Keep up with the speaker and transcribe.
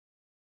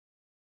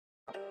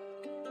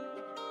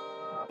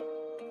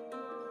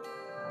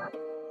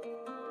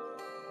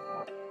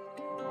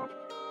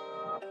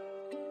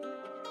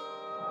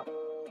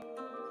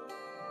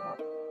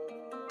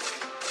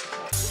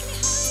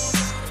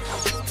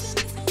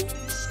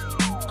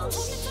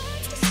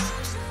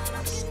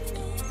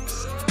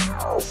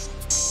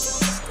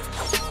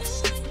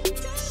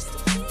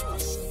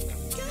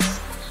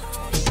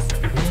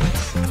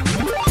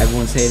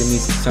Niggas hated me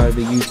since the start of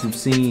the YouTube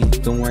scene.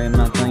 Don't worry, I'm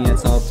not done yet,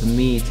 it's all up to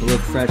me to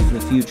look fresh for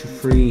the future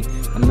free.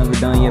 I'm never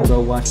done yet, bro,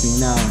 watch me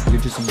now. You're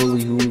just a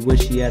bully who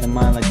wish he had a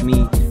mind like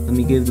me. Let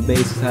me give the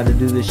basics how to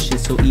do this shit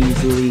so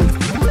easily.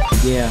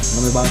 Yeah,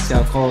 let me box you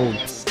out cold.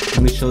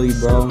 Let me show you,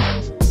 bro.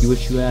 You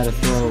wish you had a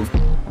throw.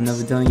 I'm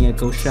never done yet,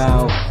 go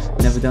shout.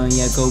 Never done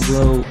yet, go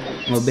glow.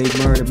 I'm a big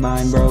murder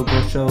mind, bro,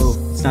 go show.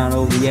 It's not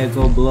over yet,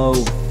 go blow.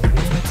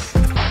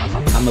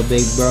 I'm a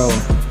big bro,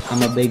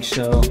 I'm a big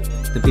show.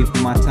 The people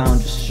in my town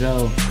just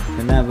show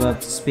they're never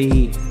up to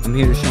speed. I'm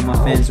here to show my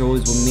fans are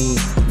always with me.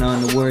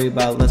 Nothing to worry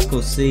about, let's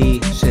go see.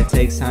 Shit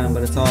takes time,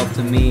 but it's all up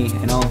to me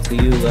and all to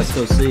you, let's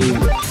go see.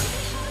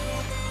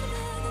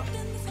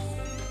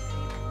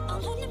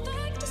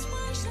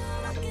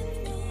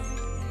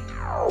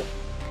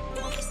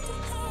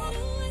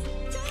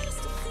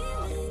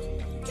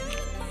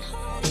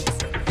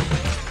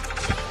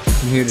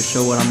 I'm here to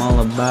show what I'm all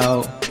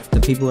about. The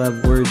people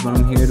have words, but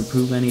I'm here to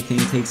prove anything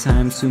takes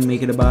time. Soon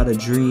make it about a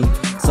dream.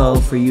 It's all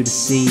for you to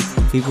see.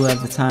 People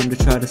have the time to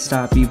try to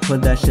stop you.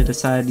 Put that shit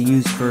aside to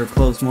use for a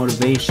close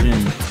motivation.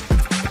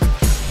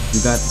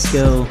 You got the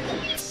skill,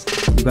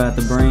 you got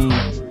the brain,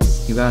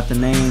 you got the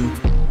name,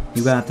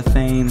 you got the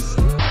fame,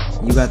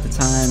 you got the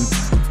time,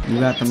 you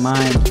got the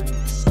mind,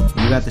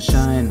 you got the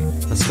shine.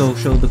 Let's go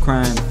show the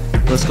crime,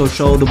 let's go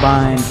show the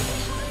bind.